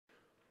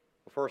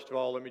Well, first of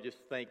all, let me just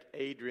thank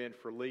Adrian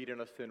for leading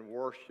us in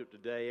worship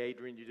today.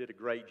 Adrian, you did a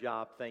great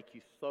job. Thank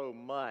you so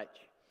much.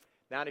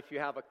 Now, if you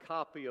have a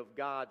copy of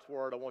God's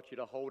Word, I want you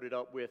to hold it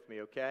up with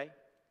me, okay?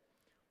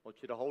 I want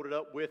you to hold it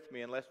up with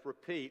me, and let's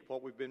repeat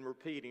what we've been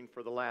repeating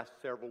for the last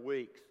several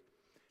weeks.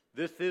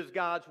 This is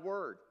God's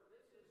Word.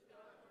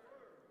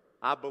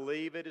 I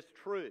believe it is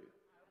true.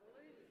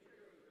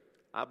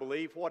 I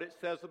believe what it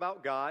says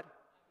about God.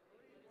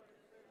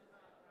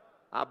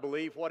 I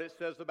believe what it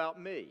says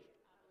about me.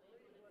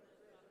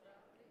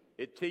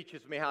 It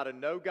teaches me how to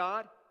know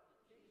God,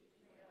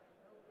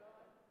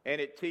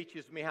 and it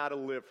teaches me how to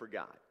live for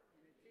God.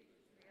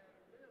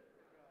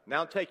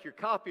 Now take your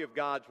copy of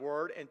God's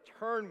Word and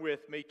turn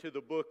with me to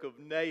the book of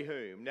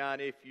Nahum. Now,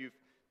 if you've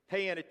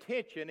paying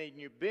attention and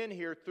you've been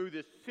here through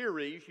this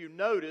series, you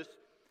notice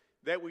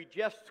that we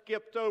just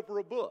skipped over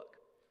a book.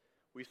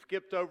 We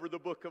skipped over the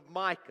book of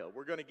Micah.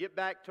 We're going to get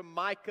back to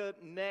Micah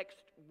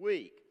next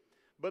week.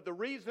 But the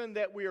reason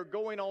that we are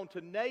going on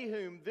to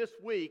Nahum this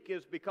week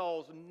is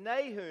because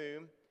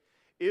Nahum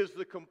is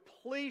the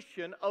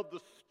completion of the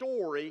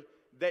story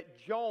that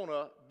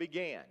Jonah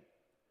began.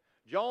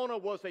 Jonah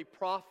was a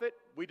prophet,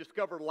 we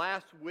discovered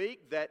last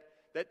week, that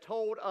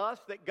told us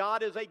that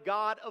God is a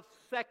God of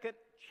second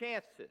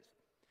chances.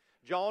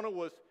 Jonah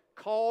was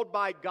called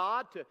by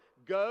God to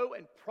go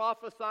and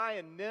prophesy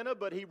in Nineveh,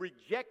 but he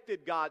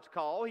rejected God's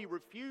call. He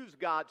refused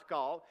God's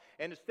call.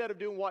 And instead of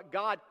doing what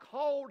God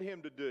called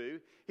him to do,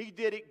 he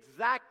did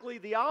exactly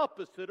the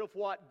opposite of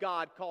what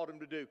God called him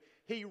to do.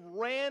 He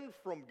ran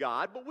from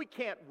God, but we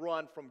can't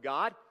run from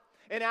God.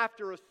 And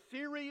after a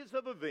series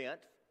of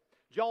events,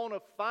 Jonah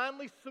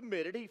finally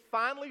submitted. He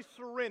finally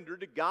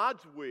surrendered to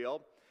God's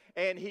will,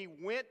 and he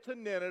went to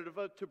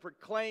Nineveh to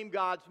proclaim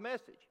God's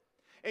message.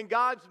 And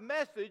God's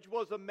message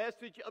was a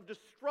message of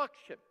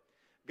destruction.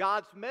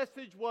 God's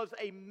message was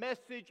a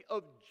message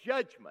of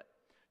judgment.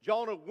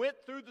 Jonah went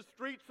through the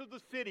streets of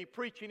the city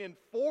preaching, in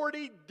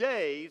 40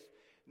 days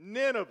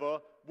Nineveh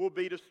will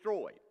be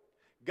destroyed.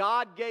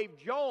 God gave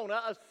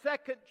Jonah a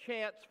second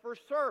chance for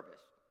service.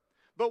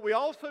 But we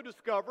also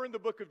discover in the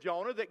book of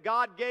Jonah that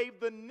God gave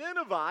the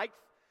Ninevites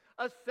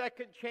a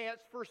second chance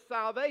for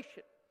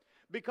salvation.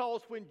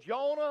 Because when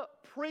Jonah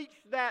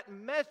preached that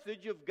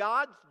message of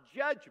God's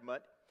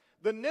judgment,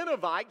 the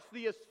Ninevites,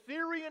 the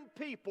Assyrian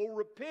people,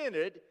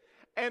 repented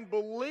and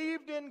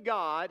believed in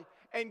God,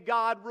 and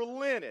God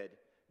relented.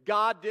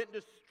 God didn't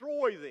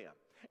destroy them.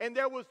 And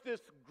there was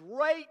this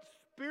great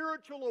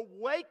spiritual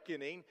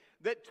awakening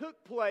that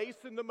took place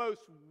in the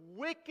most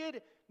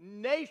wicked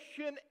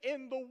nation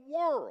in the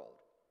world.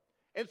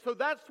 And so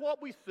that's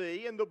what we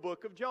see in the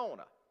book of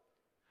Jonah.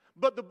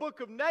 But the book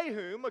of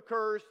Nahum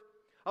occurs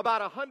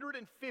about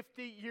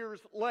 150 years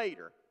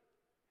later.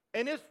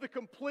 And it's the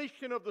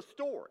completion of the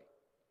story.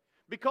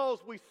 Because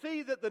we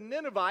see that the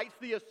Ninevites,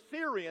 the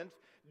Assyrians,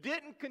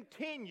 didn't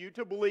continue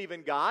to believe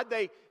in God.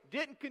 They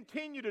didn't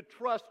continue to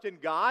trust in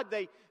God.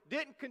 They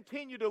didn't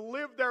continue to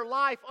live their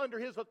life under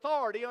His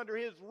authority, under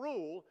His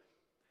rule.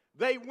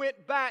 They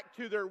went back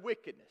to their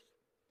wickedness.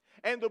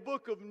 And the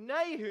book of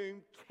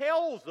Nahum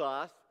tells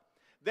us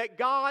that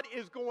God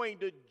is going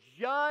to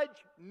judge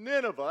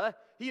Nineveh.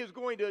 He is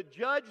going to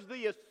judge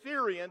the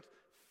Assyrians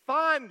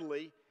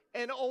finally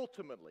and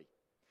ultimately.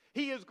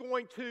 He is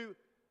going to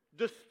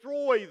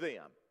destroy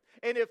them.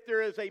 And if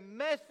there is a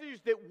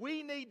message that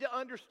we need to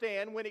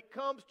understand when it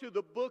comes to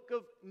the book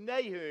of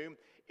Nahum,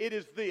 it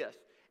is this.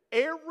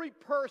 Every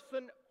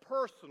person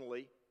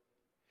personally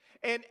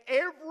and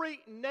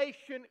every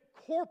nation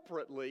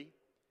corporately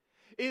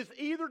is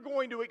either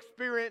going to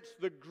experience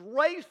the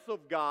grace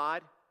of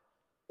God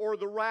or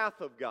the wrath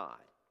of God.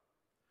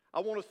 I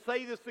want to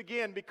say this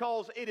again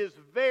because it is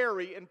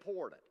very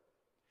important.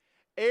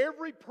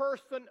 Every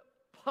person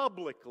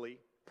publicly,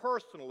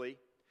 personally,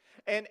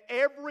 and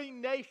every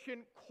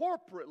nation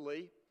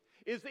corporately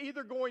is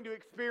either going to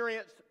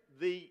experience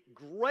the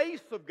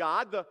grace of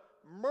God, the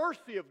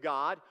mercy of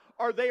God,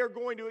 or they are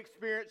going to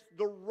experience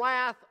the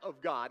wrath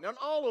of God. Now,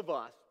 all of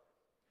us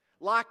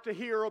like to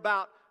hear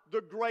about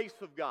the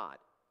grace of God.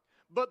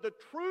 But the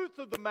truth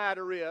of the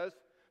matter is,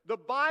 the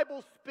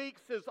Bible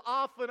speaks as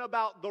often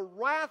about the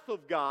wrath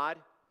of God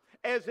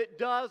as it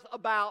does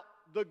about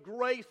the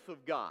grace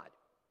of God.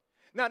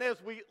 Now,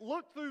 as we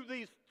look through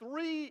these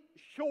 3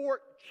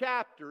 short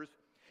chapters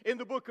in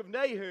the book of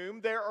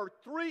Nahum, there are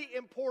 3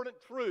 important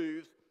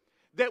truths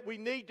that we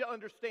need to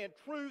understand.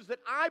 Truths that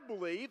I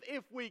believe,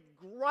 if we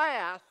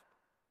grasp,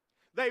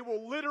 they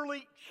will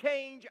literally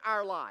change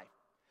our life.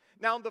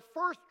 Now, the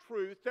first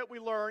truth that we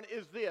learn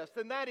is this,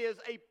 and that is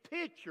a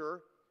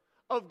picture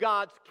of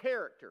God's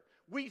character.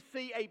 We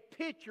see a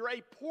picture,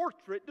 a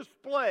portrait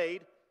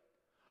displayed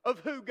of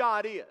who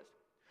God is.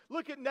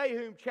 Look at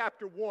Nahum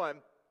chapter 1,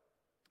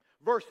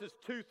 verses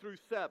 2 through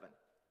 7.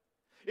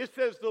 It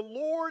says, "The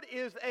Lord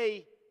is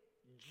a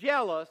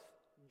jealous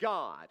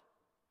God,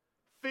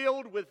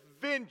 filled with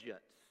vengeance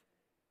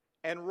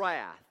and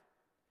wrath.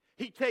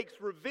 He takes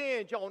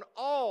revenge on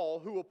all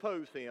who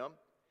oppose him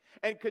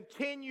and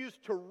continues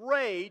to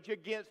rage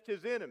against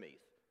his enemies.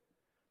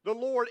 The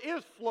Lord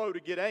is slow to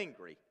get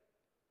angry,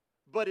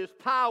 but his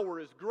power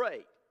is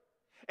great,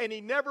 and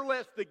he never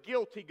lets the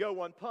guilty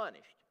go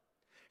unpunished.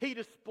 He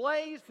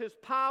displays his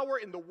power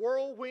in the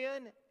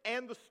whirlwind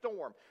and the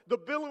storm. The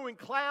billowing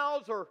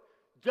clouds are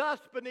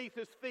dust beneath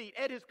his feet.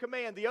 At his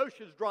command, the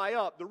oceans dry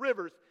up, the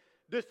rivers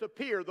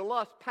disappear, the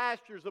lush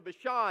pastures of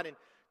Bashan and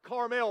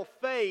Carmel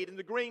fade, and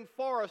the green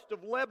forest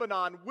of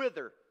Lebanon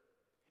wither.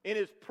 In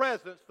his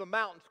presence, the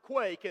mountains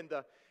quake and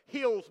the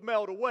hills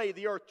melt away.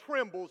 The earth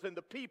trembles and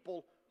the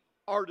people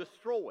are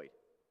destroyed.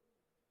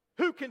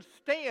 Who can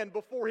stand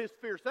before his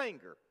fierce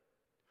anger?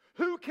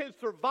 Who can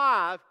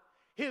survive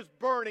his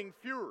burning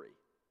fury?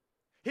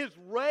 His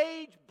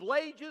rage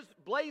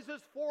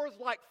blazes forth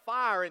like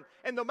fire,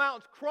 and the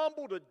mountains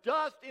crumble to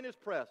dust in his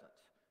presence.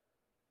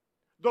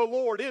 The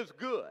Lord is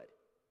good,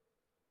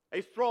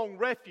 a strong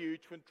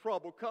refuge when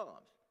trouble comes.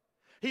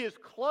 He is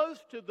close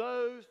to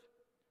those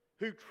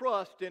who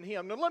trust in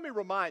him. Now let me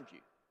remind you,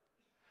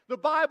 the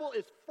Bible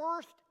is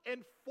first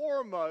and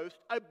foremost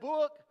a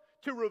book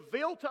to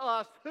reveal to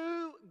us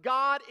who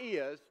God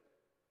is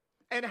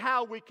and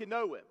how we can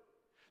know him.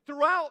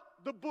 Throughout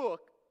the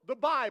book, the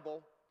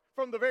Bible,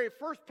 from the very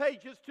first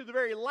pages to the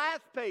very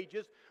last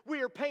pages,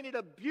 we are painted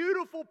a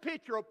beautiful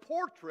picture, a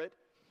portrait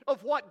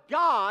of what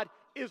God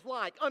is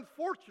like.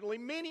 Unfortunately,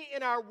 many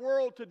in our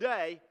world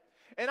today,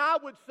 and I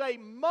would say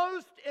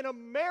most in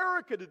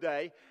America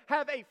today,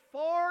 have a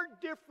far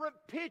different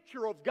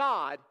picture of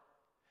God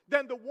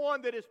than the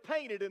one that is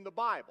painted in the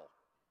Bible.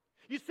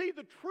 You see,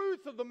 the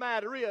truth of the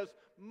matter is,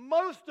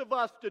 most of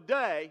us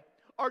today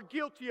are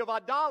guilty of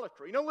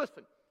idolatry. Now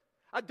listen,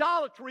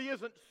 idolatry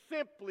isn't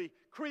simply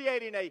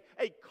creating a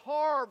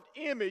carved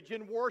image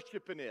and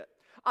worshiping it.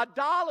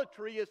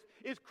 Idolatry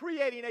is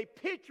creating a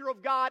picture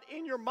of God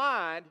in your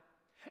mind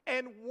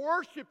and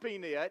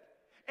worshiping it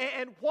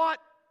and what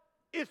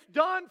it's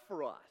done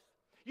for us.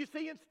 You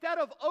see, instead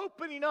of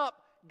opening up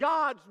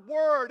God's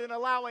Word and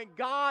allowing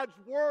God's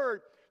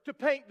Word to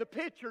paint the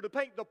picture, to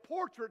paint the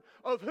portrait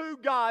of who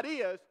God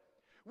is,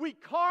 we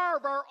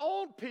carve our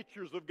own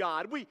pictures of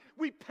God.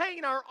 We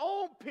paint our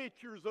own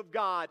pictures of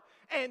God,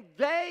 and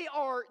they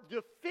are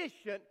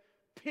deficient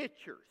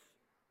pictures.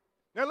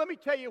 Now let me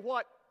tell you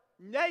what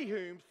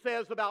Nahum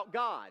says about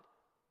God,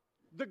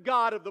 the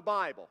God of the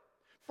Bible.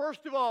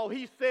 First of all,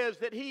 he says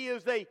that he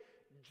is a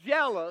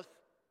jealous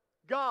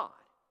God.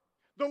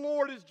 The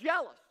Lord is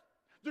jealous.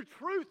 The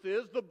truth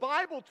is, the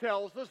Bible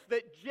tells us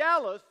that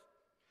jealous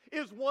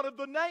is one of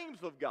the names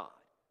of God.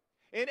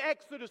 In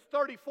Exodus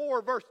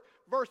 34,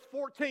 verse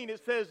 14,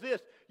 it says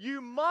this: "You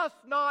must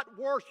not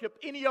worship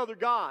any other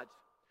gods,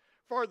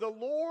 for the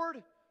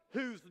Lord,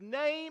 whose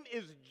name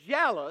is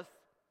jealous,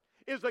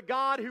 is a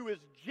God who is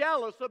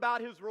jealous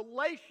about his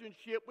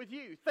relationship with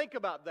you." Think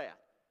about that.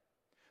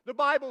 The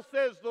Bible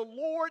says the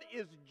Lord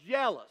is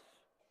jealous,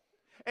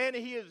 and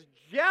he is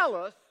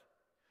jealous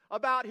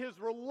about his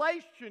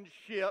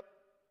relationship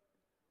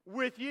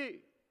with you.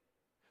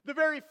 The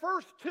very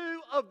first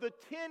two of the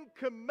 10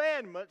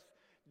 Commandments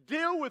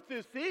deal with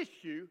this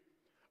issue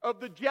of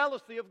the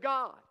jealousy of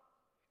God.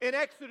 In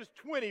Exodus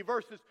 20,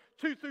 verses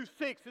 2 through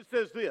 6, it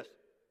says this: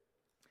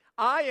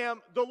 "I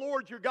am the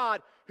Lord your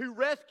God who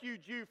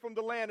rescued you from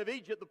the land of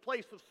Egypt, the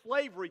place of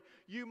slavery.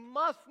 You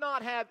must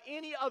not have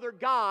any other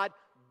God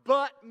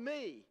but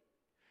me.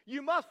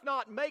 You must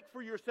not make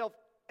for yourself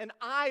an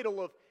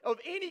idol of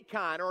any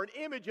kind or an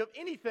image of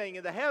anything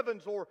in the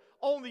heavens or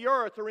on the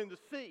earth or in the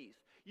seas.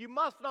 You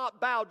must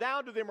not bow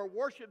down to them or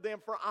worship them,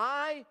 for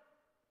I,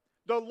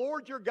 the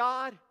Lord your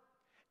God,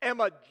 am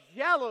a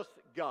jealous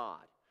God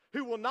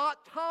who will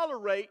not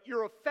tolerate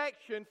your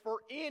affection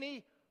for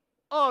any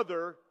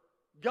other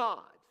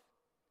gods."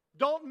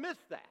 Don't miss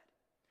that.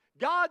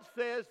 God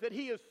says that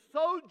he is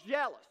so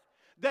jealous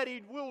that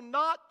he will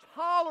not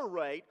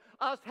tolerate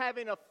us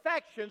having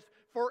affections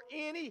for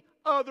any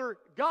other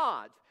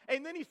gods.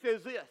 And then he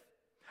says this: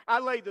 "I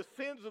lay the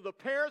sins of the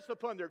parents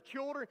upon their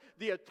children.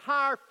 The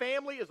entire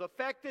family is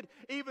affected,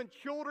 even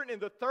children in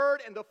the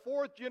third and the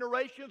fourth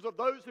generations of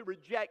those who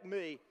reject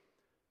me.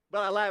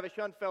 But I lavish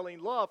unfailing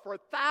love for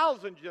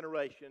 1,000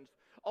 generations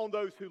on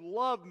those who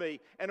love me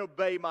and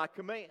obey my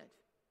commands."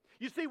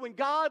 You see, when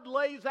God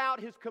lays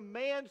out his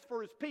commands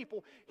for his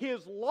people,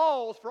 his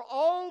laws for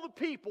all the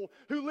people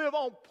who live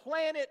on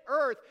planet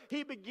Earth,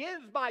 he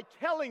begins by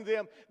telling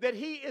them that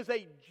he is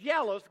a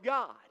jealous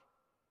God.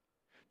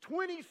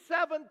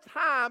 27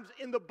 times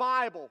in the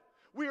Bible,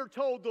 we are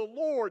told the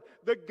Lord,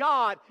 the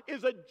God,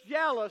 is a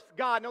jealous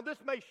God. Now,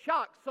 this may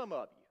shock some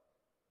of you,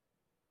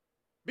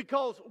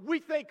 because we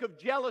think of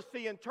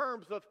jealousy in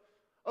terms of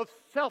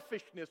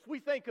selfishness. We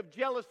think of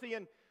jealousy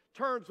in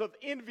terms of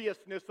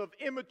enviousness, of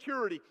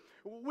immaturity.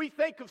 We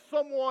think of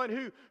someone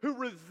who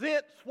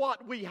resents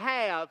what we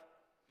have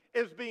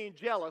as being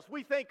jealous.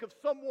 We think of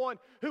someone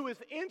who is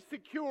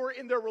insecure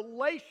in their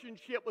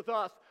relationship with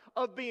us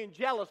of being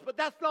jealous. But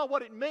that's not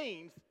what it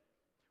means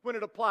when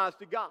it applies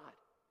to God.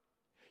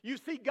 You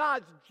see,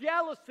 God's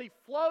jealousy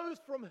flows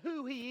from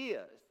who he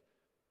is.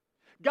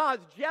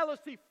 God's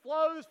jealousy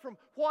flows from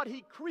what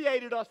he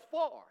created us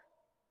for.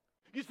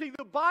 You see,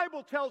 the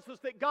Bible tells us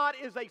that God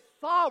is a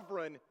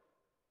sovereign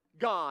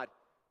God.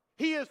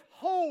 He is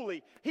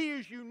holy. He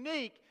is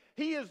unique.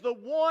 He is the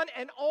one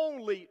and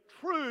only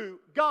true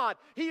God.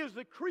 He is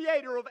the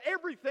creator of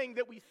everything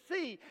that we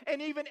see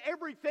and even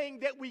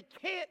everything that we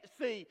can't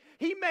see.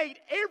 He made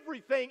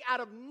everything out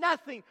of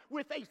nothing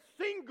with a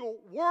single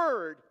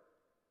word.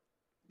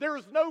 There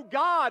is no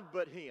God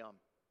but Him.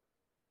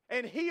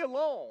 And He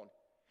alone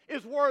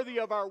is worthy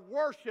of our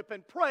worship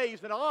and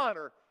praise and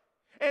honor.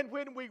 And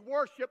when we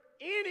worship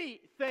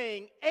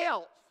anything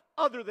else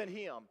other than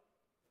Him,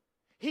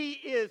 He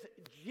is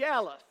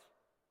jealous.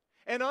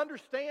 And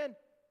understand,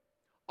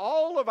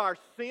 all of our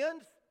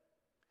sins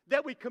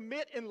that we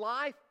commit in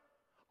life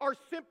are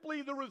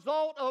simply the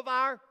result of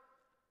our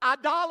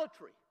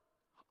idolatry.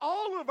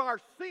 All of our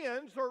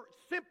sins are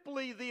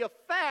simply the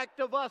effect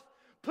of us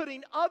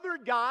putting other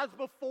gods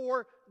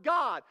before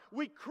God.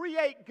 We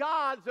create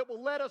gods that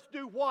will let us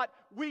do what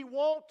we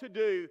want to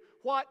do,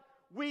 what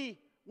we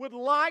would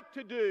like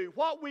to do,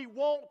 what we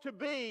want to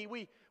be.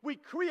 We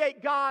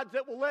create gods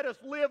that will let us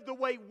live the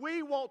way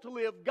we want to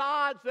live,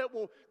 gods that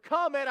will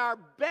come at our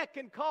beck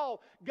and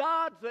call,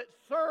 gods that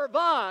serve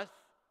us,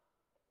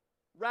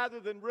 rather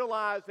than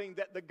realizing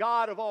that the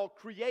God of all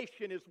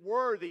creation is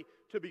worthy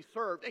to be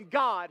served. And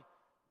God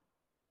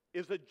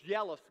is a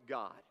jealous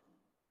God.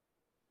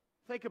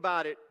 Think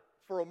about it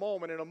for a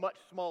moment in a much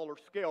smaller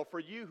scale. For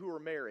you who are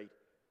married,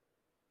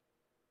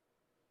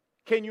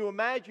 can you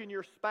imagine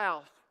your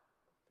spouse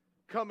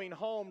coming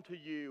home to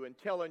you and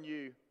telling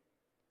you,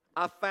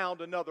 I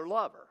found another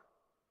lover.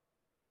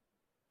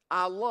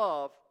 I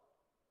love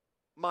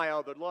my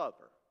other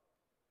lover.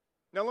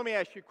 Now let me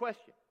ask you a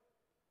question.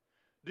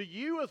 Do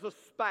you as a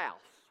spouse,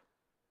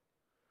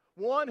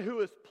 one who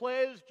has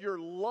pledged your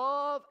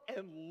love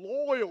and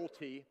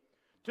loyalty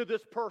to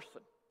this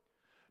person,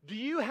 do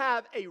you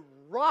have a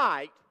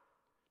right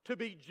to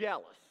be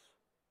jealous?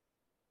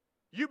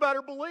 You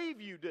better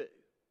believe you do.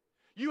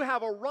 You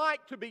have a right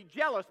to be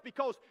jealous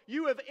because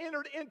you have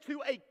entered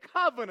into a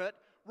covenant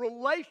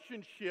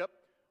relationship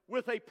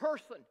with a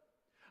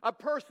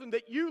person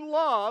that you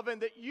love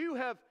and that you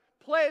have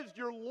pledged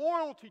your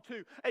loyalty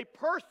to, a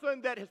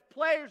person that has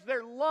pledged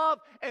their love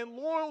and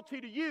loyalty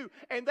to you,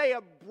 and they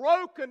have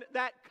broken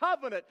that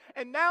covenant,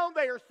 and now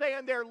they are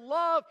saying their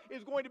love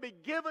is going to be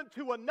given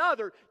to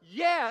another.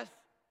 Yes,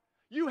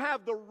 you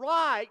have the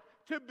right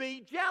to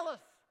be jealous.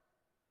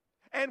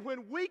 And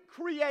when we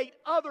create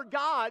other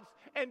gods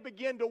and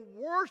begin to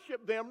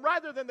worship them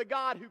rather than the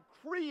God who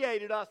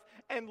created us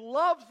and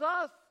loves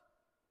us,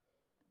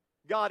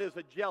 God is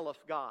a jealous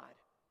God.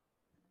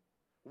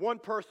 One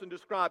person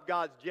described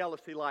God's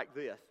jealousy like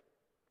this: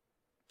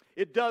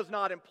 it does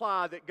not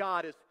imply that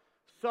God is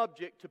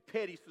subject to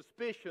petty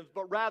suspicions,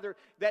 but rather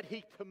that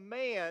He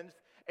commands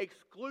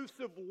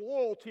exclusive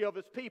loyalty of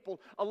His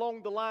people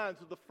along the lines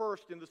of the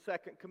first and the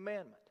second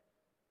commandment.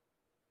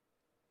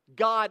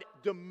 God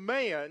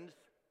demands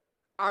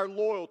our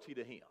loyalty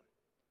to Him.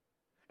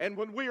 And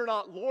when we are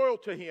not loyal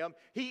to Him,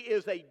 He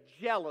is a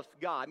jealous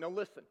God. Now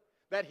listen,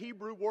 that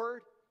Hebrew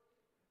word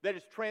that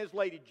is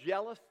translated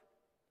jealous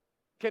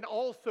can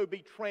also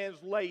be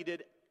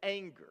translated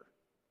anger.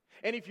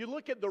 And if you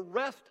look at the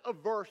rest of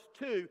verse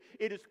 2,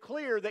 it is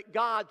clear that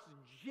God's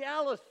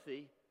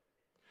jealousy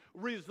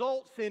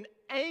results in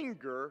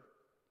anger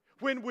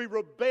when we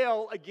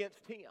rebel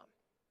against Him.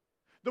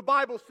 The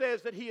Bible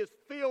says that He is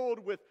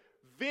filled with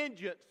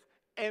vengeance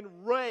and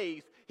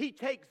rage. He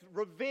takes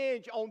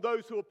revenge on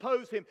those who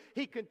oppose Him.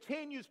 He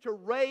continues to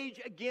rage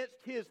against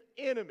His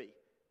enemy.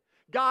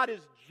 God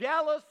is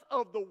jealous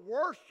of the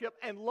worship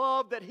and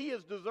love that He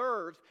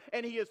deserves,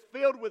 and He is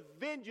filled with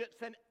vengeance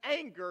and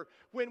anger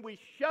when we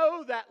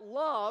show that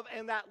love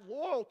and that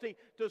loyalty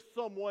to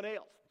someone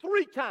else.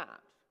 Three times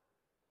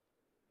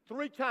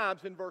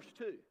in verse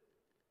 2.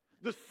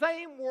 The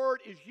same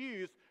word is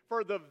used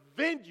for the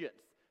vengeance,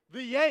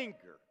 the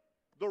anger,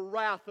 the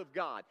wrath of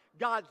God.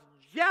 God's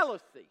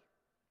jealousy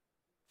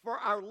for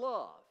our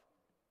love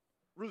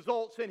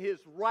results in His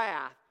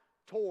wrath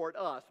toward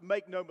us.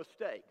 Make no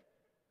mistake.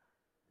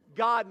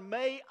 God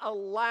may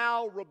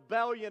allow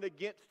rebellion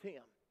against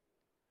Him.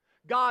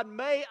 God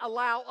may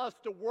allow us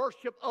to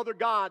worship other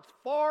gods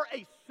for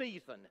a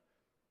season.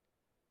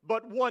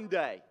 But one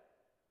day,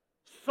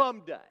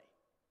 someday,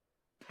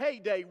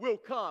 payday will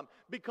come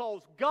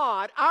because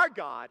God, our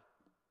God,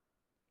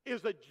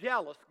 is a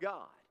jealous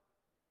God.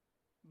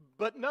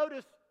 But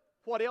notice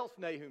what else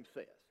Nahum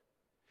says.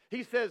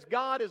 He says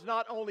God is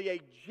not only a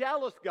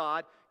jealous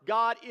God,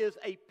 God is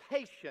a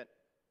patient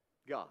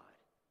God.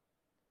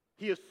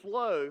 He is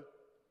slow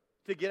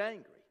to get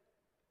angry.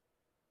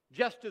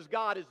 Just as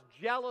God is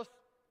jealous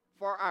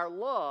for our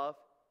love,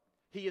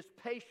 He is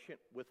patient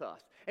with us.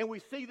 And we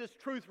see this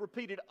truth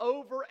repeated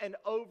over and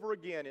over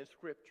again in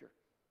Scripture.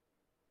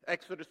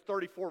 Exodus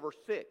 34 verse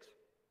 6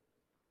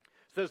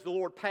 says, the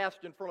Lord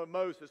passed in front of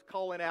Moses,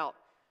 calling out,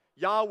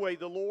 Yahweh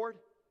the Lord,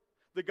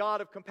 the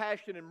God of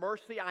compassion and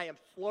mercy, I am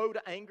slow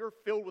to anger,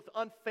 filled with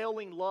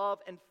unfailing love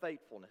and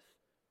faithfulness.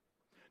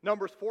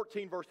 Numbers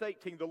 14 verse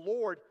 18, the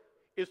Lord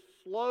is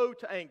slow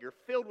to anger,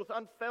 filled with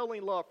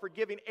unfailing love,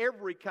 forgiving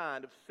every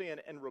kind of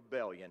sin and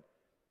rebellion.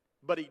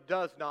 But He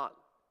does not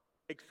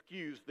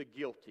excuse the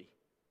guilty.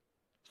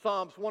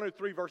 Psalms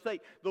 103 verse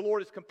 8, the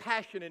Lord is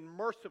compassionate and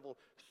merciful,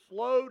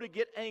 slow to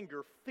get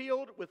anger,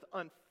 filled with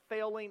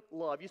unfailing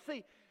love. You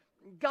see,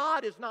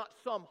 God is not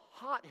some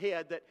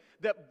hothead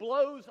that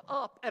blows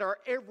up at our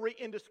every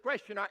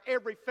indiscretion, our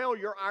every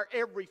failure, our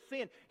every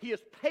sin. He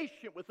is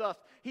patient with us.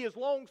 He is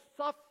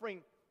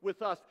long-suffering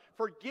with us,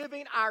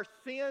 forgiving our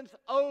sins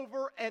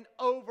over and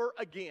over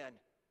again.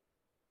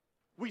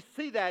 We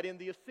see that in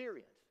the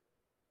Assyrians.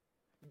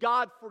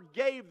 God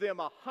forgave them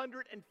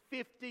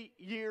 150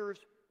 years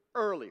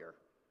earlier.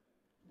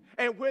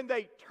 And when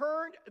they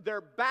turned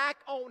their back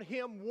on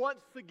Him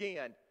once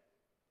again,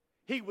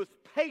 He was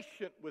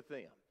patient with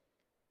them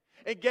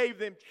and gave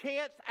them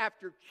chance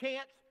after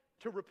chance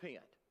to repent.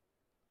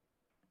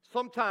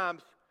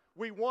 Sometimes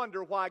we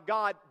wonder why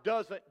God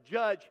doesn't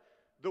judge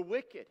the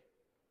wicked.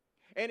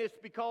 And it's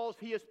because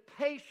He is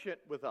patient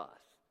with us,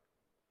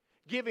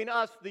 giving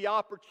us the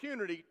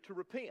opportunity to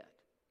repent.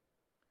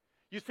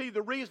 You see,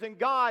 the reason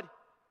God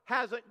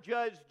hasn't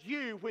judged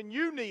you when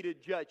you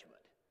needed judgment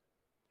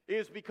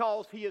is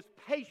because He is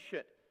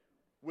patient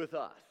with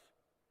us,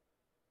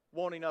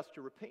 wanting us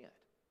to repent.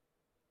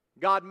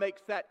 God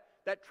makes that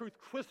truth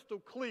crystal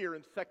clear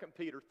in 2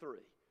 Peter 3.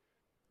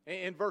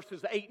 In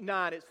verses 8 and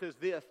 9 it says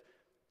this,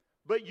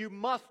 but you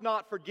must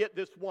not forget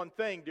this one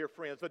thing, dear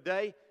friends. A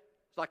day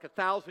is like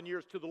 1,000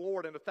 years to the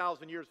Lord, and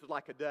 1,000 years is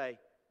like a day.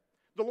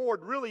 The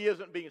Lord really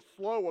isn't being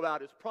slow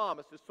about His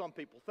promise, as some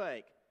people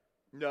think.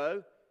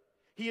 No,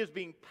 He is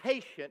being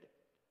patient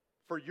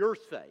for your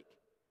sake.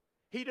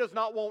 He does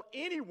not want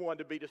anyone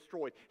to be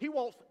destroyed. He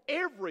wants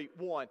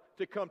everyone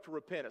to come to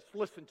repentance.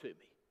 Listen to me.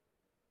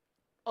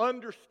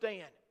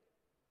 Understand.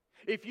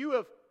 If you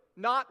have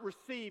not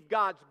received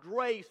God's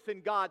grace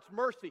and God's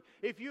mercy,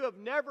 if you have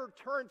never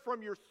turned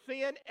from your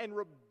sin and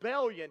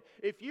rebellion,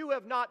 if you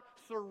have not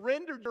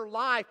surrendered your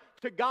life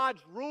to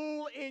God's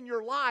rule in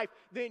your life,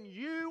 then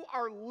you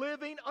are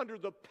living under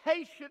the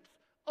patience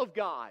of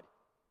God.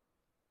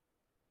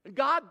 And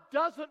God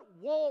doesn't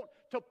want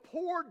to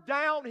pour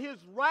down His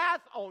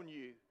wrath on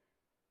you.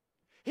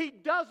 He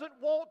doesn't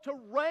want to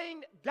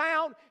rain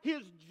down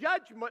His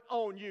judgment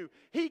on you.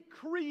 He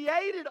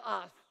created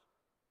us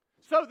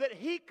so that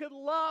He could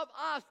love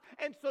us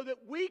and so that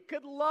we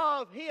could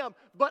love Him.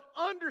 But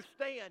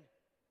understand,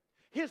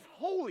 His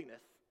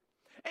holiness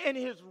and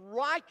His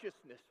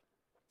righteousness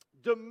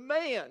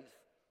demands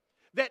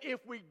that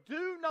if we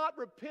do not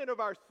repent of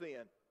our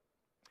sin,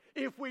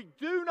 if we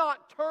do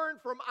not turn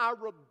from our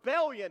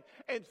rebellion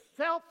and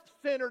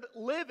self-centered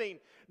living,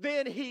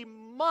 then He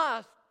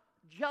must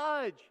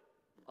judge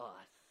us.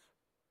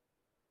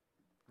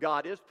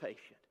 God is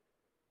patient.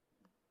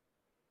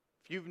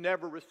 If you've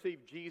never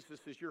received Jesus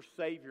as your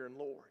Savior and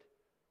Lord,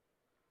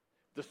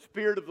 the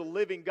Spirit of the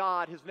living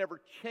God has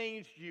never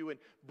changed you and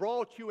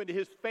brought you into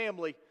His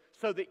family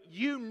so that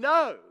you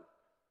know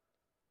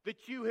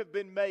that you have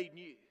been made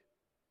new.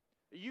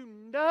 You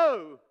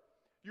know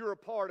you're a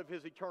part of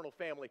His eternal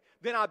family.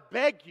 Then I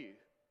beg you,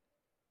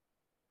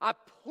 I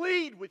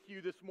plead with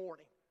you this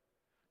morning,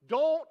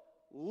 don't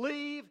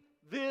leave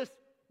this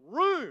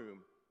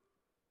room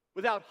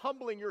without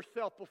humbling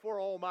yourself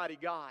before Almighty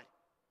God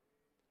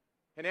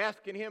and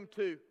asking Him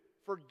to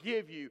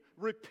forgive you,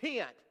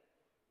 repent,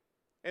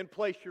 and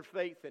place your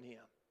faith in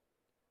Him.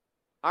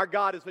 Our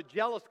God is a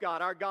jealous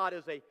God. Our God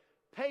is a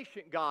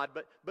patient God.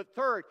 But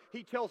third,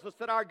 He tells us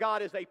that our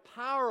God is a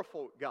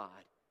powerful God.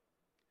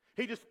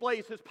 He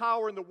displays His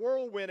power in the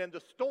whirlwind and the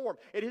storm.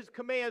 At His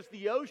commands,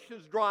 the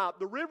oceans dry up,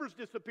 the rivers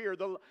disappear,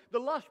 the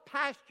lush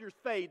pastures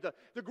fade,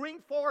 the green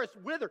forests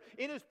wither.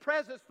 In His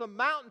presence, the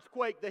mountains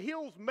quake, the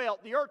hills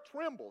melt, the earth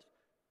trembles.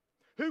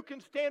 Who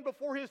can stand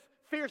before His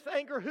fierce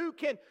anger? Who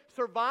can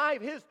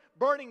survive His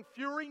burning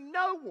fury?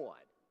 No one.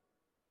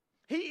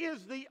 He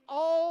is the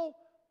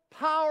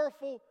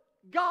all-powerful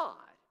God.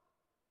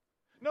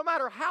 No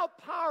matter how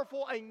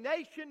powerful a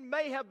nation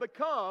may have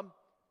become,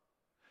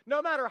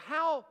 no matter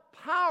how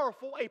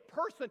powerful a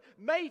person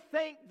may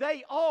think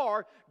they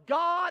are,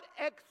 God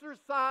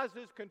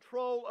exercises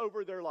control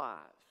over their lives.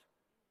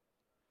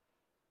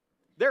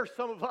 There are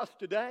some of us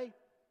today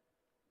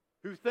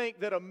who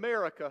think that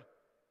America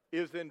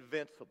is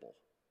invincible.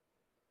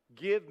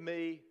 Give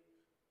me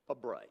a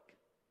break.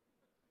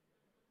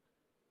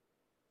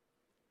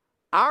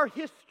 Our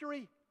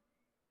history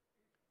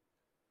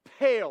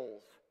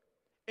pales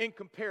in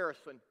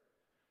comparison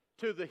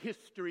to the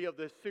history of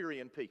the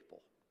Assyrian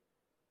people.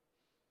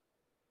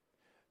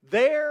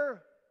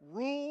 Their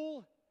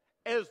rule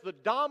as the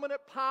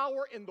dominant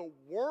power in the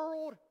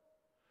world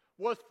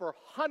was for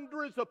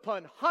hundreds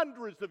upon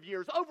hundreds of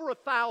years, over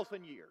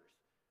 1,000 years.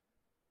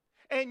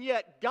 And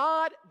yet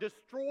God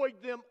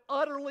destroyed them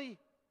utterly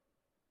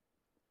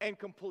and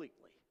completely.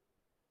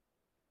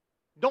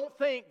 Don't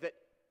think that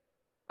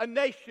a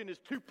nation is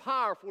too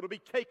powerful to be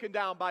taken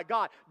down by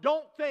God.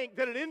 Don't think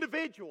that an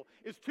individual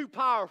is too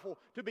powerful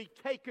to be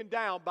taken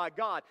down by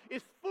God.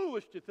 It's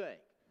foolish to think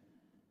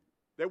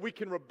that we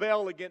can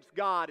rebel against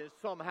God and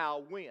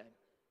somehow win.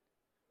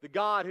 The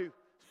God who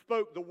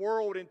spoke the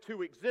world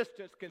into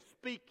existence can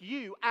speak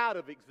you out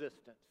of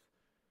existence.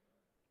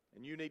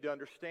 And you need to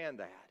understand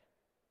that.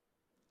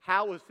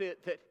 How is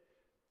it that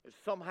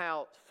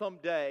somehow,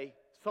 someday,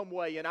 some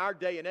way in our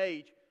day and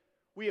age,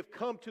 we have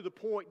come to the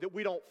point that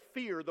we don't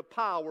fear the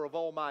power of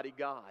Almighty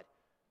God?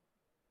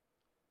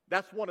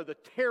 That's one of the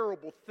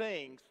terrible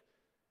things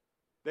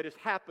that has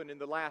happened in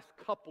the last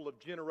couple of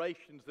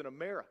generations in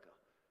America.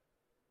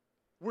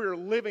 We're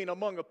living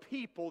among a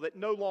people that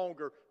no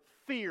longer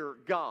fear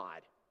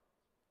God.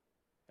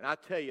 And I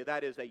tell you,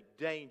 that is a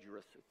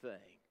dangerous thing.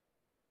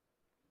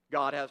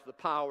 God has the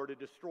power to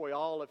destroy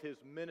all of His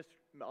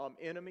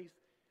enemies.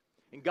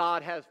 And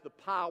God has the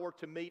power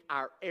to meet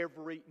our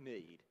every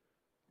need.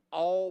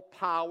 All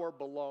power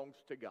belongs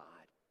to God.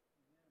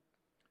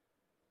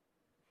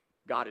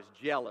 God is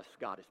jealous.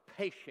 God is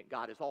patient.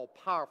 God is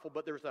all-powerful.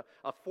 But there's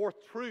a fourth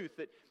truth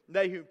that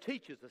Nahum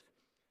teaches us.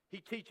 He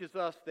teaches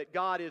us that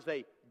God is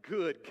a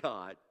good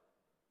God.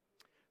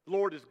 The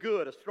Lord is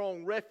good, a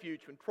strong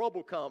refuge when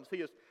trouble comes. He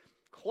is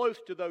close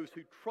to those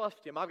who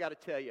trust Him. I've got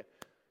to tell you,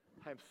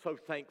 I'm so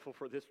thankful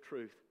for this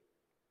truth.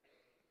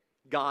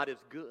 God is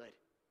good.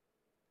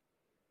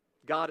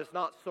 God is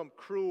not some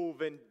cruel,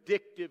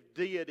 vindictive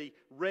deity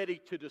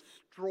ready to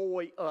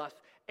destroy us.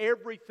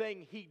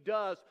 Everything He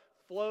does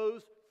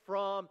flows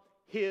from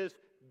His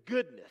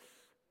goodness.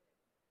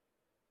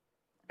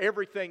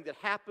 Everything that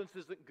happens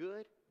isn't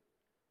good.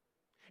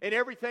 And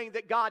everything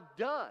that God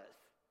does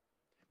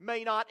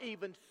may not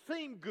even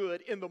seem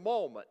good in the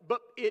moment,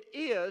 but it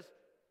is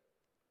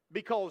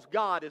because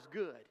God is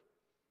good.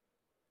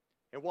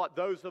 And what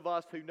those of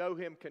us who know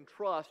Him can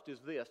trust is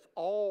this: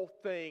 all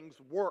things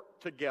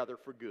work together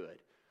for good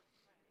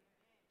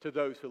to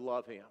those who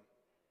love Him,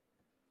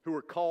 who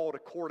are called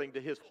according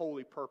to His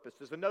holy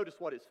purposes. And notice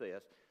what it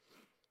says.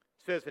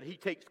 It says that He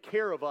takes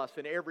care of us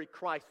in every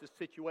crisis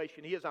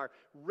situation. He is our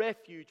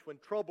refuge when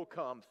trouble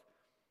comes.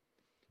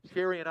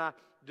 Sherry and I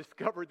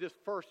discovered this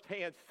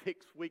firsthand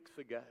 6 weeks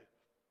ago.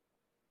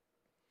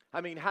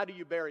 I mean, how do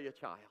you bury a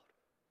child?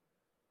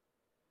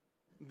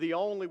 The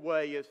only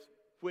way is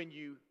when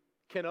you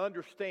can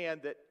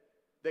understand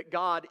that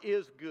God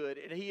is good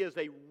and He is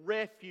a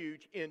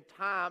refuge in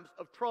times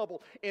of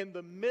trouble. In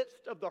the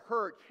midst of the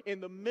hurt, in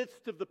the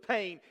midst of the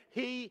pain,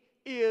 He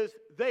is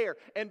there.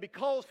 And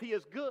because He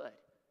is good,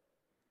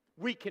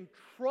 we can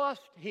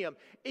trust Him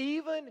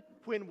even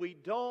when we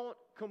don't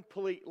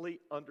completely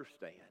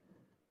understand.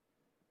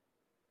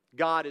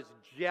 God is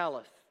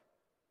jealous,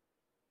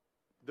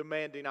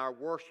 demanding our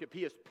worship.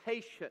 He is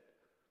patient,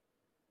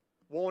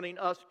 wanting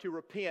us to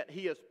repent.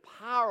 He is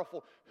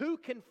powerful. Who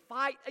can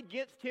fight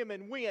against Him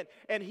and win?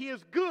 And He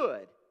is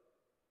good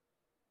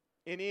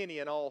in any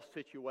and all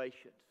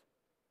situations.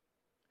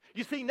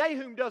 You see,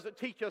 Nahum doesn't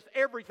teach us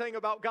everything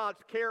about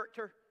God's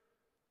character.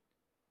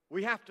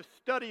 We have to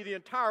study the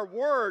entire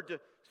Word to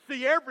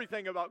see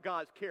everything about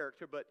God's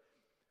character. But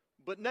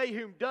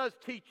Nahum does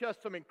teach us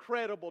some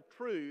incredible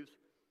truths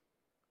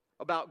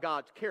about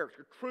God's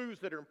character,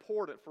 truths that are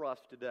important for us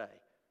today.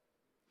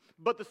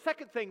 But the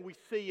second thing we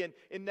see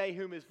in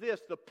Nahum is this: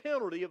 the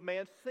penalty of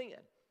man's sin.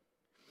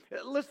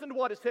 Listen to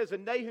what it says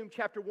in Nahum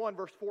chapter 1,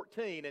 verse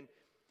 14,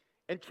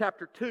 and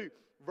chapter 2,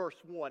 verse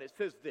 1. It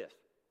says this.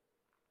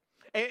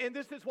 And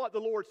this is what the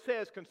Lord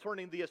says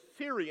concerning the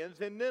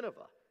Assyrians in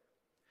Nineveh.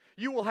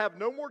 You will have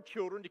no more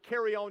children to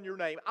carry on your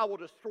name. I will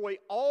destroy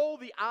all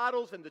the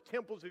idols and the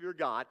temples of your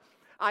God.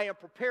 I am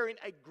preparing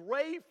a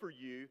grave for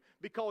you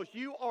because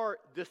you are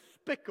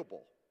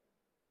despicable.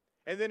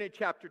 And then in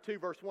chapter 2,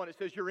 verse 1, it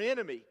says, your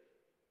enemy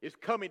is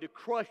coming to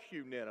crush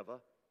you, Nineveh.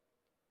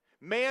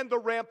 Man the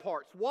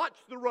ramparts, watch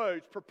the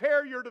roads,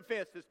 prepare your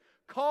defenses,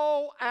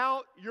 call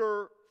out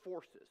your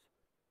forces.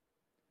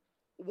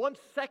 One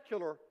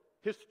secular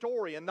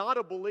historian, not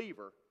a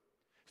believer,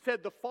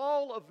 said the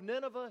fall of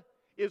Nineveh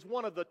is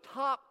one of the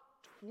top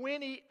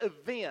 20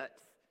 events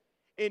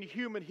in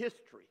human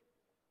history.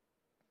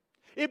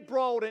 It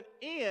brought an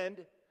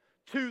end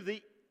to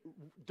the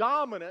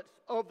dominance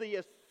of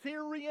the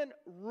Assyrian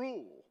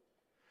rule.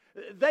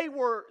 They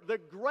were the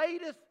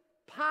greatest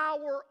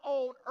power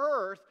on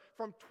earth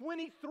from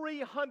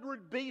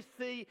 2300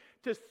 BC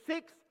to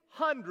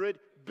 600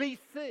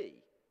 BC.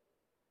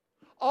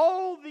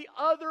 All the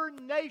other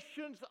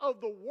nations of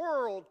the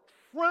world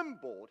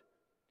trembled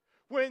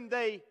when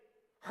they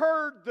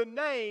heard the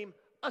name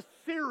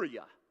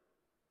Assyria.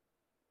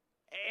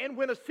 And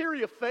when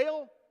Assyria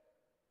fell,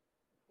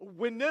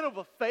 when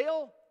Nineveh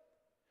fell,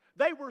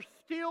 they were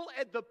still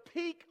at the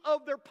peak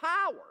of their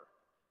power.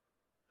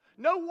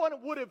 No one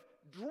would have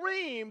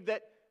dreamed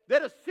that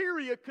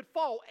Assyria could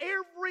fall.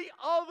 Every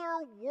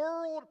other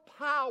world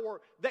power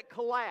that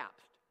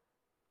collapsed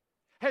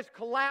has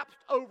collapsed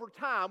over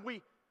time.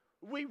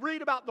 We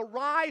read about the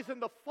rise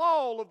and the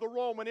fall of the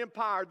Roman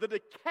Empire, the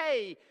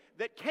decay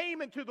that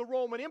came into the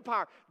Roman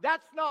Empire.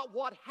 That's not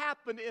what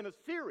happened in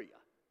Assyria.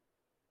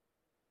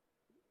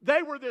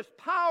 They were this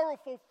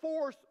powerful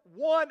force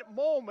one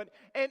moment,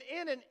 and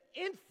in an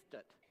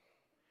instant,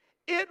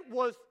 it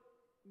was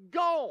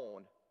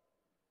gone.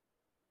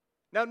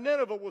 Now,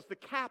 Nineveh was the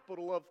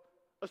capital of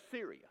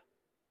Assyria,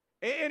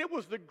 and it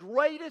was the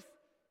greatest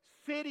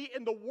city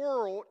in the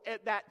world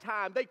at that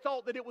time. They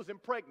thought that it was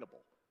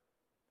impregnable.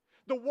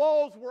 The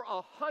walls were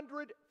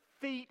 100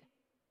 feet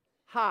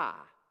high.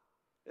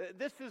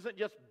 This isn't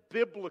just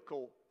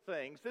biblical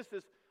things. This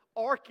is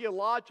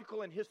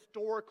archaeological and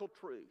historical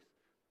truth.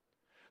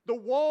 The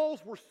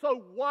walls were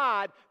so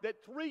wide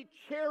that 3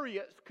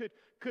 chariots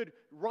could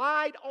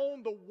ride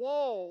on the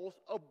walls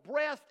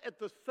abreast at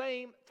the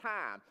same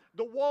time.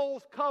 The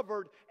walls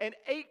covered an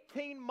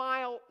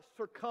 18-mile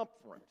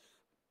circumference.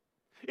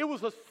 It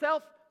was a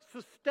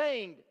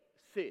self-sustained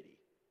city.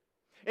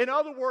 In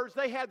other words,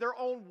 they had their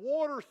own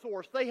water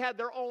source. They had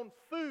their own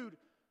food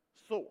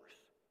source.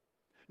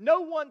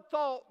 No one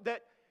thought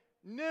that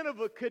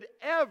Nineveh could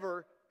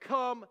ever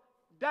come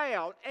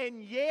down,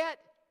 and yet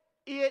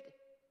it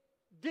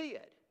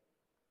did.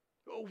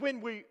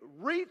 When we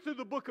read through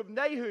the book of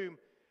Nahum,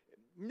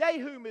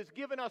 Nahum is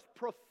giving us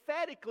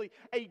prophetically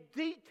a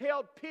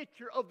detailed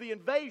picture of the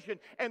invasion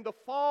and the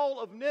fall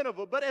of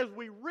Nineveh. But as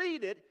we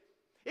read it,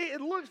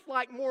 it looks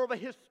like more of a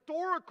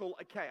historical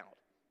account,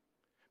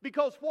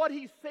 because what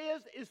he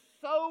says is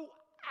so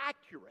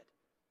accurate.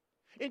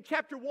 In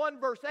chapter 1,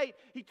 verse 8,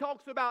 he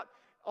talks about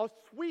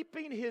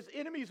sweeping his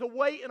enemies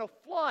away in a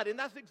flood, and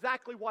that's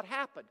exactly what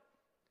happened.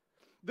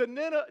 The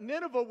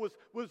Nineveh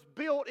was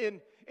built in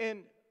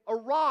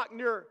Iraq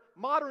near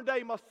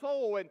modern-day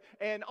Mosul,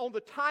 and on the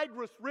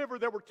Tigris River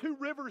there were 2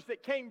 rivers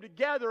that came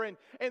together,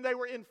 and they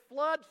were in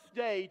flood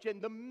stage,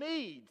 and the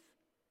Medes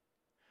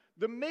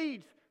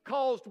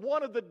caused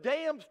one of the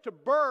dams to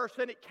burst,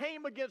 and it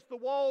came against the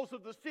walls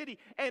of the city,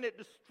 and it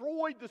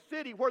destroyed the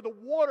city where the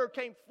water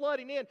came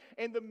flooding in,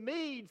 and the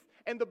Medes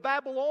and the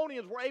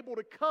Babylonians were able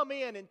to come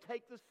in and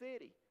take the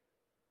city.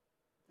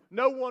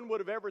 No one would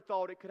have ever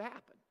thought it could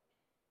happen.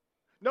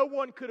 No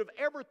one could have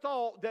ever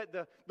thought that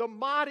the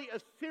mighty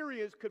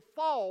Assyrians could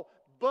fall,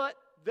 but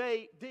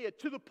they did,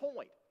 to the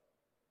point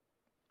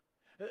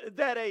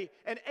that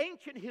an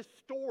ancient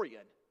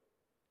historian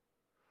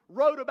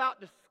wrote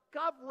about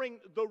discovering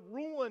the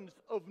ruins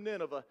of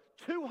Nineveh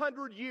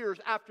 200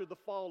 years after the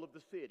fall of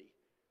the city.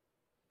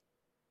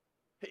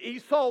 He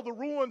saw the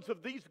ruins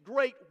of these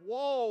great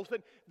walls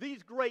and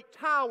these great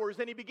towers,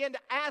 and he began to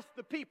ask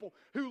the people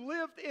who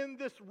lived in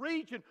this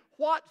region,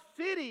 what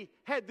city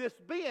had this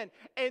been?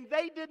 And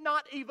they did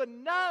not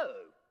even know.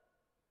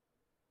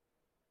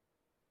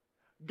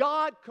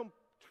 God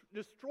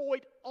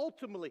destroyed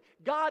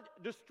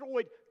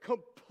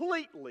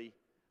completely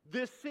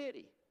this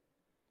city.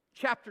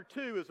 Chapter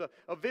 2 is a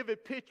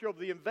vivid picture of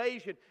the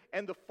invasion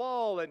and the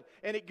fall, and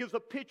it gives a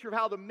picture of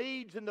how the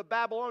Medes and the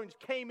Babylonians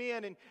came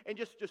in and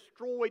just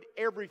destroyed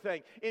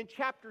everything. In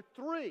chapter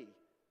 3,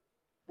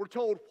 we're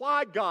told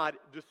why God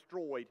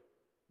destroyed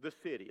the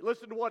city.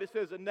 Listen to what it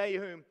says in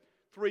Nahum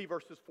 3,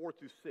 verses 4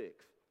 through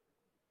 6.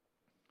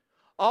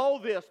 All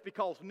this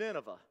because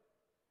Nineveh,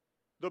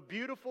 the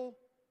beautiful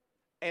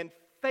and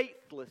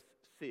faithless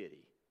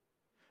city,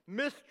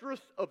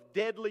 mistress of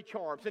deadly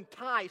charms,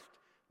 enticed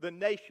the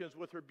nations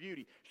with her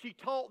beauty. She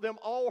taught them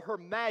all her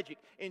magic,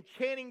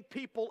 enchanting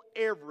people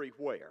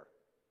everywhere.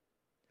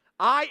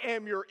 I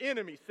am your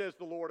enemy, says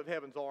the Lord of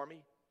heaven's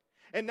army.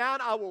 And now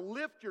I will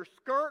lift your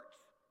skirts.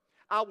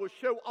 I will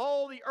show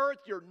all the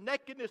earth your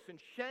nakedness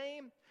and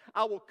shame.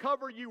 I will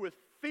cover you with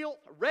filth,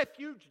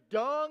 refuge,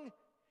 dung,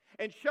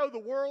 and show the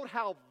world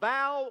how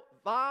vile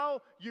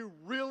you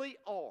really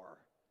are.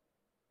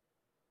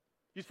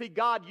 You see,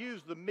 God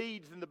used the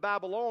Medes and the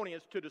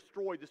Babylonians to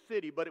destroy the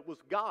city, but it was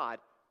God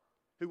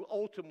who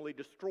ultimately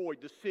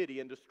destroyed the city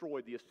and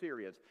destroyed the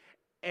Assyrians.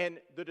 And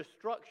the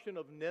destruction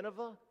of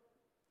Nineveh,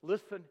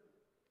 listen,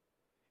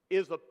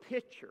 is a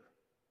picture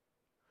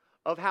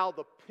of how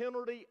the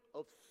penalty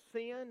of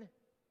sin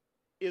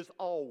is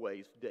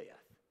always death.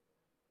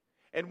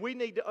 And we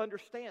need to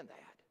understand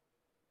that.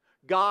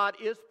 God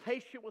is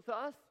patient with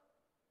us.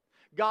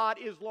 God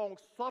is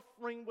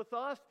long-suffering with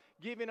us,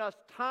 giving us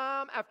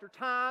time after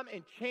time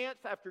and chance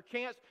after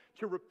chance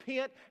to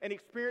repent and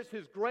experience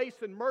His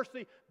grace and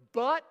mercy.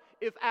 But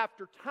if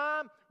after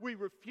time we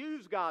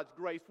refuse God's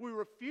grace, we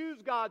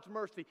refuse God's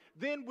mercy,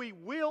 then we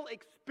will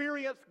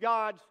experience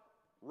God's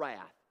wrath.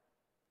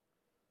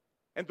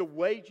 And the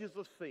wages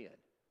of sin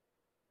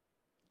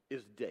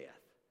is death.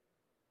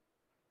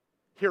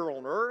 Here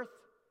on earth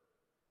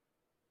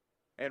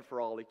and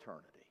for all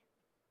eternity.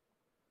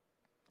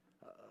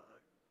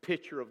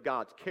 Picture of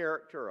God's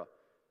character,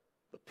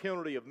 the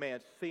penalty of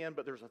man's sin,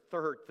 but there's a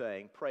third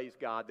thing, praise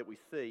God, that we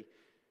see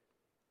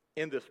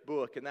in this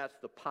book, and that's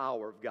the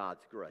power of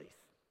God's grace.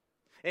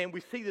 And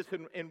we see this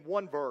in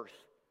one verse.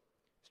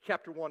 It's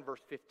chapter 1, verse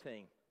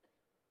 15.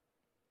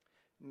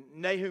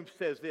 Nahum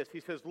says this. He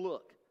says,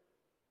 look,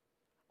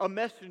 a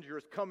messenger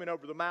is coming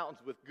over the mountains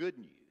with good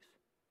news.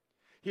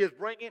 He is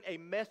bringing a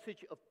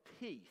message of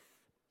peace.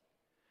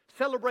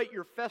 Celebrate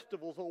your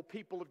festivals, O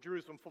people of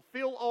Jerusalem.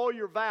 Fulfill all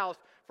your vows,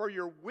 for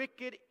your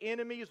wicked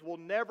enemies will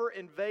never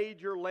invade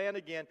your land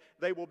again.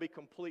 They will be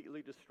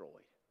completely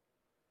destroyed.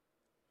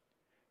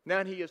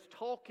 Now, he is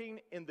talking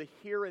in the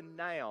here and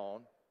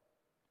now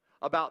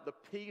about the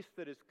peace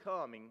that is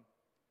coming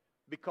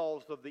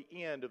because of the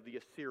end of the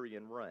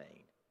Assyrian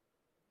reign.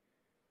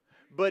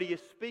 But he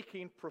is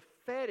speaking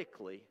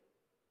prophetically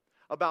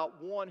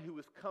about one who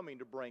is coming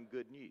to bring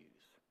good news.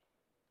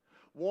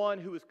 One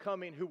who is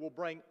coming who will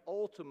bring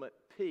ultimate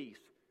peace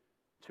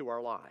to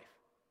our life.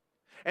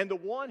 And the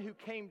one who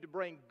came to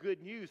bring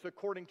good news,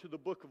 according to the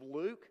book of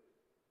Luke,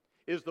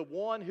 is the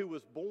one who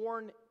was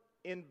born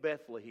in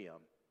Bethlehem.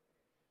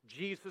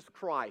 Jesus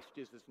Christ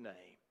is his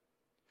name.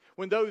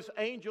 When those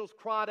angels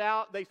cried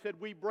out, they said,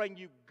 "We bring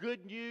you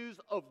good news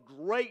of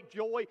great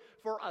joy,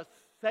 for a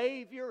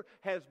Savior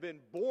has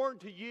been born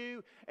to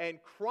you,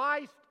 and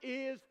Christ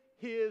is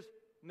his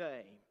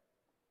name."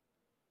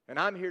 And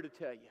I'm here to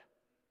tell you,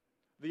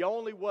 the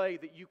only way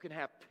that you can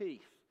have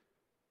peace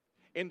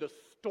in the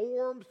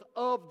storms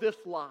of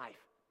this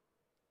life,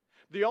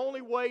 the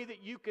only way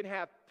that you can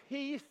have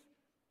peace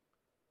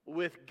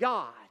with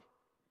God,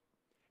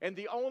 and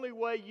the only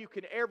way you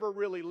can ever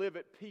really live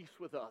at peace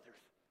with others,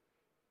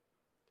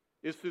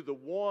 is through the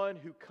one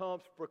who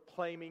comes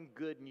proclaiming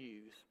good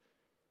news,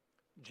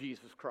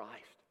 Jesus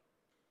Christ.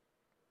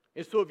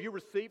 And so have you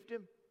received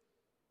him?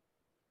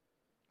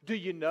 Do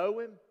you know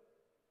him?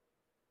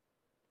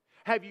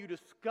 Have you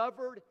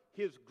discovered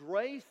his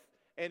grace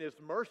and his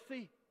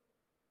mercy?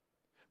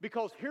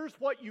 Because here's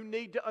what you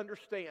need to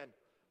understand.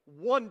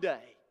 One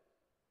day,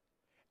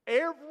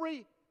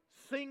 every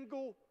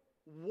single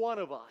one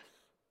of us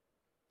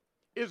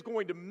is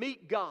going to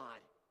meet God,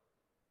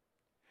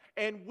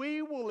 and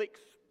we will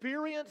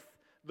experience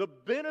the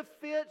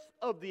benefits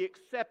of the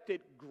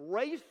accepted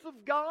grace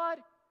of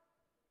God,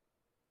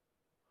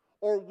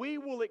 or we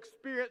will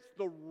experience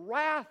the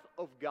wrath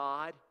of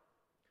God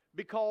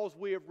because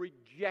we have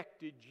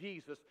rejected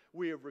Jesus.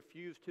 We have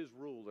refused his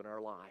rule in our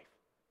life.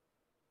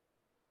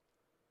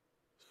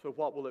 So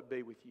what will it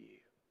be with you?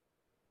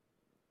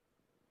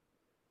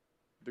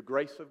 The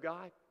grace of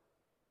God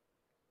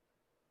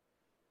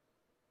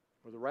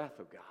or the wrath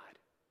of God?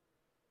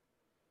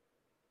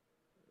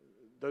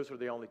 Those are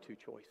the only two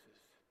choices.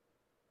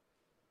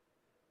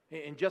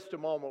 In just a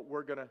moment,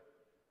 we're going to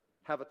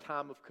have a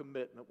time of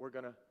commitment. We're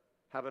going to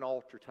have an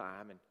altar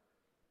time, and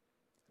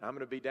I'm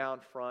going to be down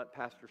front.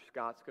 Pastor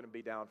Scott's going to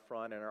be down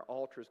front, and our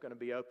altar is going to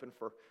be open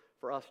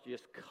for us to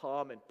just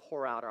come and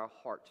pour out our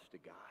hearts to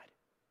God.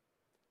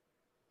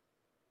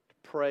 To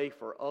pray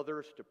for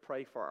others, to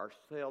pray for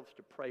ourselves,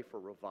 to pray for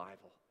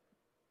revival.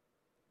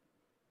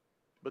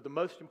 But the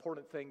most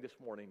important thing this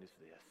morning is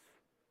this.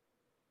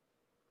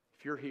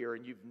 If you're here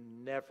and you've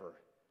never,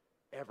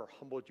 ever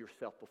humbled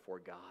yourself before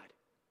God,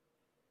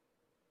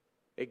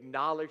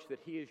 acknowledge that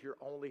he is your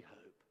only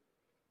hope.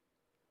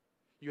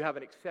 You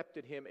haven't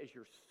accepted him as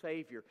your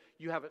Savior.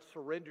 You haven't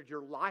surrendered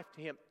your life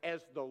to him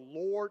as the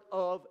Lord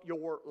of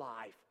your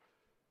life.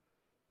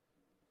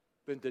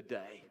 Then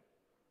today,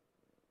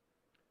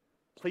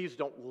 please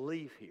don't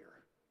leave here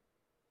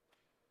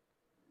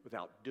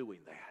without doing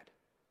that.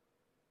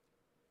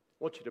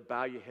 I want you to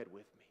bow your head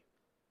with me.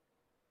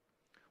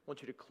 I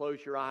want you to close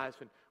your eyes,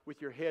 and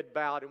with your head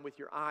bowed and with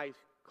your eyes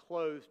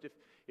closed,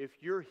 if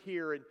you're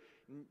here and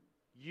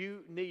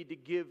you need to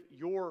give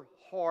your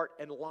heart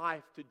and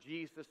life to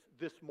Jesus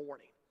this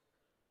morning,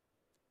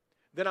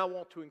 then I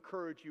want to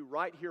encourage you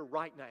right here,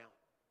 right now,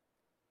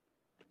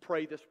 to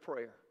pray this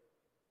prayer.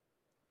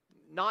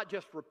 Not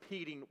just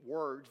repeating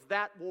words.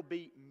 That will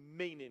be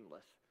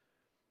meaningless.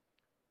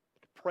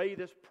 To pray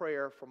this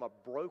prayer from a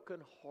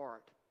broken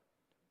heart.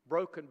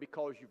 Broken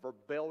because you've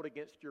rebelled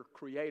against your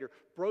Creator.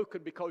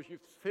 Broken because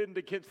you've sinned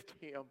against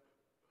him.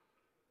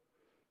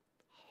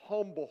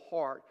 Humble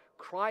heart,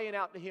 crying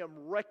out to him,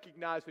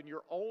 recognizing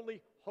your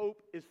only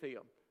hope is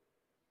him.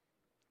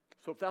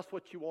 So if that's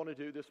what you want to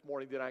do this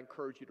morning, then I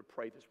encourage you to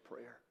pray this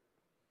prayer.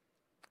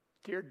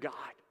 Dear God,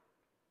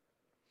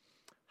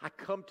 I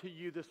come to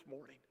you this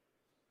morning,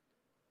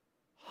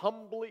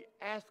 humbly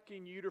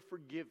asking you to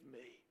forgive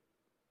me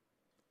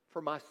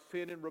for my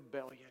sin and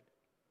rebellion.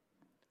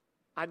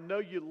 I know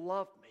you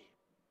love me.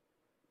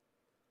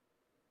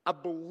 I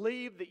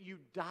believe that you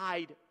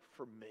died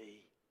for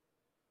me.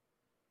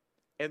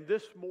 And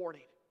this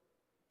morning,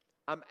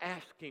 I'm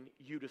asking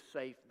you to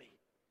save me.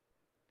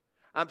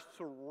 I'm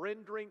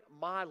surrendering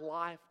my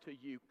life to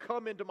you.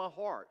 Come into my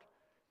heart.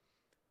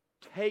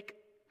 Take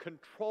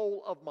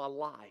control of my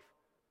life.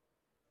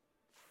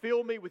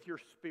 Fill me with your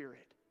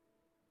Spirit.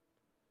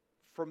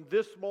 From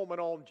this moment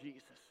on,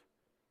 Jesus,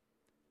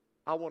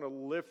 I want to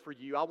live for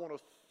you. I want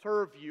to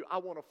serve you. I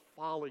want to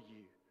follow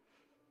you.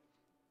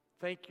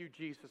 Thank you,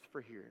 Jesus, for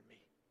hearing me.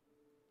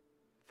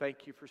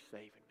 Thank you for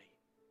saving me.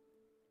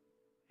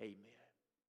 Amen.